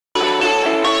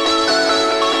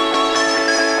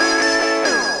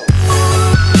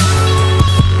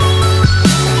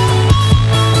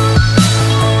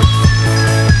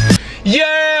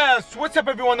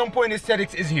everyone, Onpoint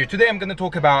Aesthetics is here. Today I'm going to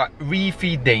talk about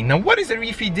Refeed Day. Now, what is a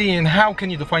Refeed Day and how can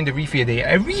you define the Refeed Day?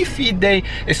 A Refeed Day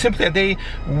is simply a day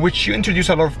which you introduce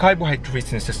a lot of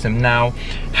carbohydrates in the system. Now,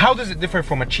 how does it differ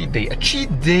from a cheat day? A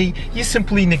cheat day, you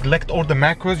simply neglect all the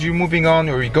macros you're moving on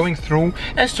or you're going through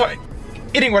and start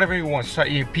eating whatever you want. Start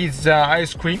eating pizza,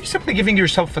 ice cream. You're simply giving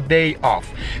yourself a day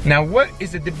off. Now, what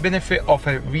is the benefit of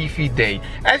a refeed day?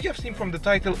 As you have seen from the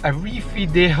title, a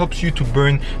refeed day helps you to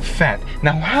burn fat.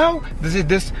 Now, how is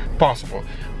this possible?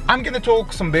 I'm gonna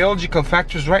talk some biological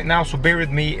factors right now, so bear with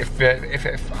me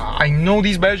if I know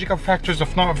these biological factors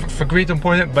of not for great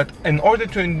importance, but in order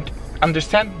to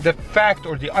understand the fact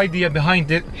or the idea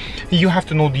behind it, you have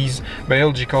to know these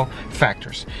biological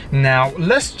factors. Now,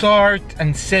 let's start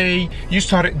and say you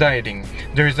started dieting.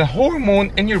 There is a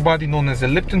hormone in your body known as the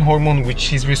leptin hormone,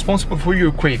 which is responsible for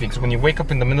your cravings. When you wake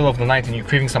up in the middle of the night and you're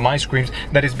craving some ice creams,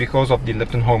 that is because of the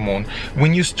leptin hormone.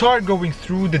 When you start going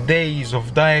through the days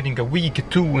of dieting, a week,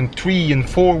 2 and 3 and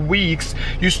 4 weeks,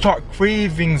 you start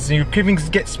cravings, and your cravings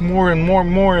gets more and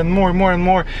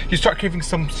more. You start craving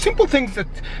some simple things that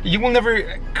you will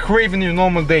never crave in your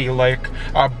normal day, like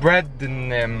bread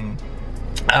and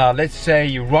let's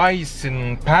say rice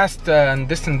and pasta and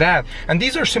this and that, and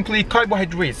these are simply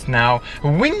carbohydrates. Now,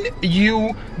 when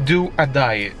you do a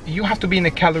diet, you have to be in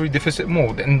a calorie deficit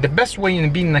mode, and the best way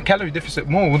in being in a calorie deficit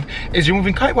mode is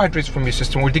removing carbohydrates from your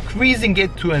system or decreasing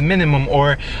it to a minimum,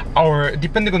 or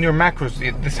depending on your macros.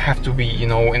 This have to be, you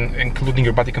know, including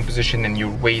your body composition and your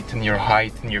weight and your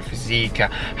height and your physique,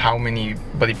 how many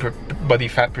body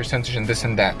fat percentage and this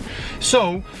and that.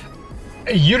 So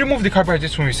you remove the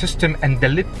carbohydrates from your system and the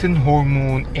leptin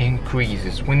hormone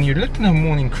increases. When your leptin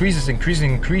hormone increases,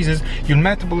 your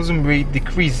metabolism rate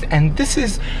decreases, and this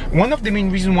is one of the main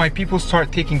reasons why people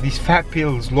start taking these fat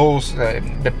pills,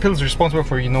 the pills responsible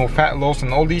for, you know, fat loss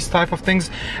and all these type of things.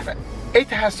 It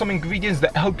has some ingredients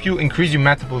that help you increase your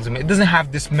metabolism. It doesn't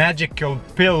have this magical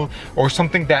pill or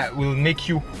something that will make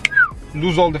you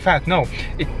lose all the fat. No,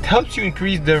 it helps you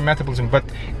increase their metabolism. But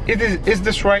is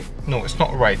this right? No, it's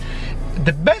not right.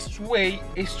 The best way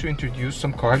is to introduce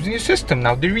some carbs in your system.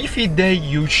 Now, the refeed day,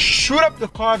 you shoot up the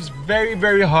carbs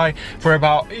very high for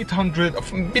about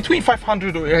 800, between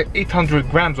 500 or 800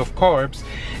 grams of carbs,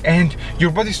 and your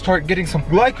body start getting some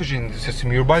glycogen in the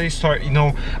system. Your body start, you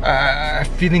know,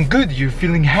 feeling good. You're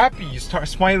feeling happy. You start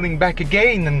smiling back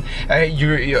again, and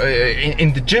you're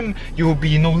in the gym. You will be,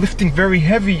 you know, lifting very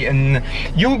heavy, and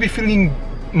you will be feeling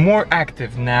more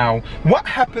active. Now, what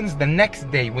happens the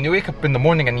next day when you wake up in the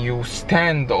morning and you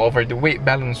stand over the weight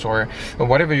balance or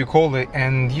whatever you call it,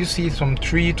 and you see some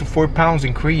 3 to 4 pounds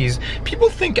increase? People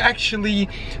think actually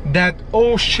that,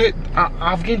 oh shit,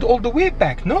 I've gained all the weight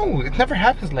back. No, it never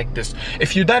happens like this.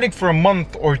 If you're dieting for a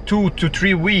month or 2 to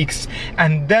 3 weeks,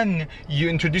 and then you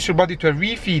introduce your body to a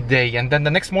refeed day, and then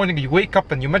the next morning you wake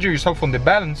up and you measure yourself on the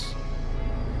balance,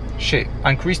 shit, I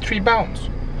increased 3 pounds.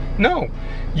 No,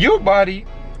 your body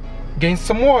gains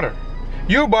some water.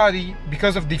 Your body,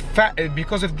 because of the fat,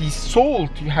 because of the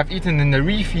salt you have eaten in the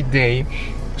refeed day,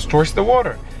 stores the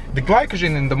water. The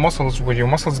glycogen in the muscles, where your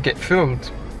muscles get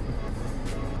filled.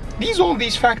 All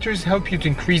these factors help you to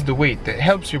increase the weight. It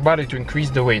helps your body to increase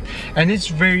the weight, and it's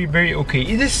very okay.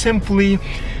 It is simply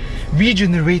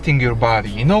regenerating your body.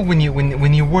 You know, when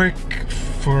you work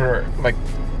for like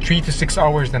 3 to 6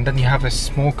 hours, and then you have a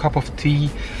small cup of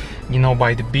tea, you know,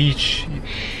 by the beach,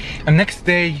 and next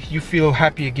day you feel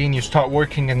happy again. You start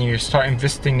working and you start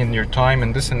investing in your time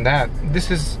and this and that.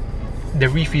 This is the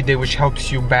refeed day, which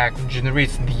helps you back,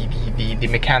 generates the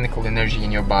mechanical energy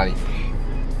in your body.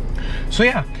 So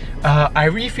yeah, a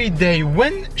refeed day,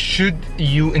 when should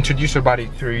you introduce your body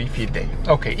to a refeed day?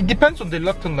 Okay, it depends on the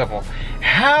leptin level.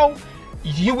 How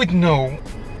you would know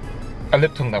a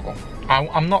leptin level?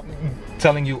 I'm not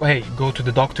telling you, hey, go to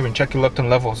the doctor and check your leptin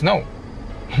levels. No.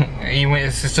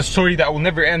 It's a story that will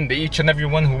never end. Each and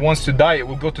everyone who wants to diet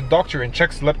will go to the doctor and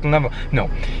checks the leptin level. No,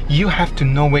 you have to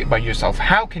know it by yourself.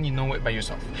 How can you know it by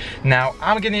yourself? Now,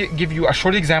 I'm gonna give you a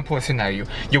short example, a scenario.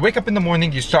 You wake up in the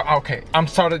morning, you start, okay, I'm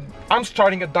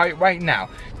starting a diet right now.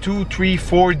 2, 3,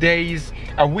 4 days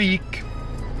a week,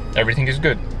 everything is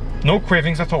good. No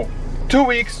cravings at all. 2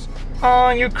 weeks,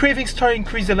 your cravings start to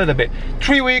increase a little bit.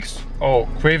 3 weeks, oh,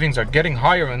 cravings are getting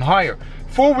higher and higher.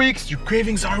 4 weeks, your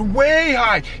cravings are way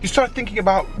high. You start thinking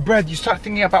about bread, you start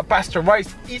thinking about pasta,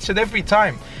 rice, each and every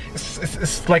time.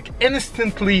 It's like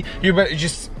instantly, you're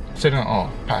just sitting,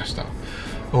 oh, pasta,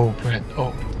 oh, bread,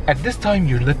 oh. At this time,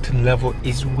 your leptin level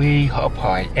is way up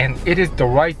high, and it is the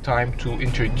right time to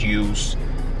introduce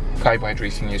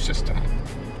carbohydrates in your system.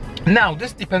 Now,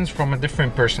 this depends from a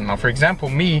different person. Now, for example,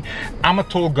 me, I'm a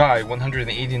tall guy,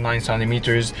 189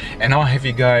 centimeters, and I'm a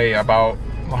heavy guy, about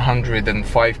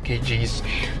 105 kgs.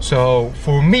 So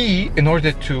for me, in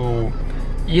order to,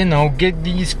 you know, get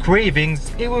these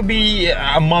cravings, it will be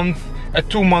a month, a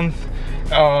 2 month,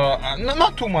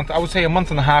 not 2 months, I would say a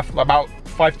month and a half, about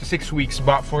 5 to 6 weeks.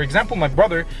 But for example, my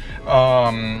brother,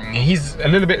 he's a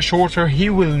little bit shorter. He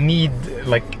will need,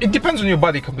 like, it depends on your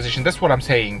body composition, that's what I'm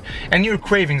saying, and your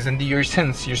cravings and your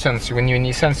sense. When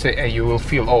you sense it, you will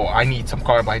feel, oh, I need some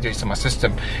carbohydrates in my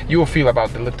system. You will feel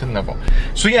about the leptin level.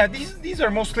 So yeah, these are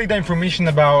mostly the information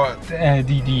about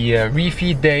the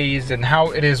refeed days and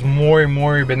how it is more and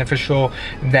more beneficial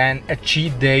than a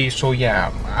cheat day. So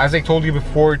yeah, as I told you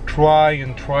before, try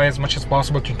as much as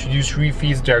possible to introduce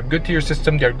refeeds. They are good to your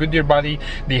system, they are good to your body,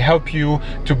 they help you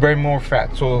to burn more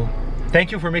fat. So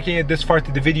thank you for making it this far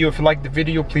to the video. If you like the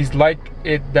video, please like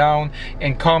it down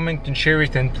and comment and share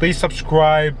it, and please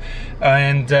subscribe.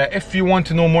 And if you want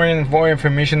to know more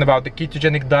information about the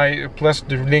ketogenic diet, plus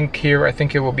the link here, I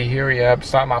think it will be here, yeah,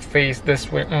 beside my face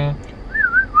this way.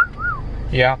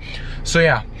 Yeah, so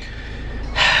yeah,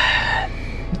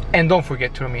 and don't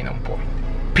forget to remain on point.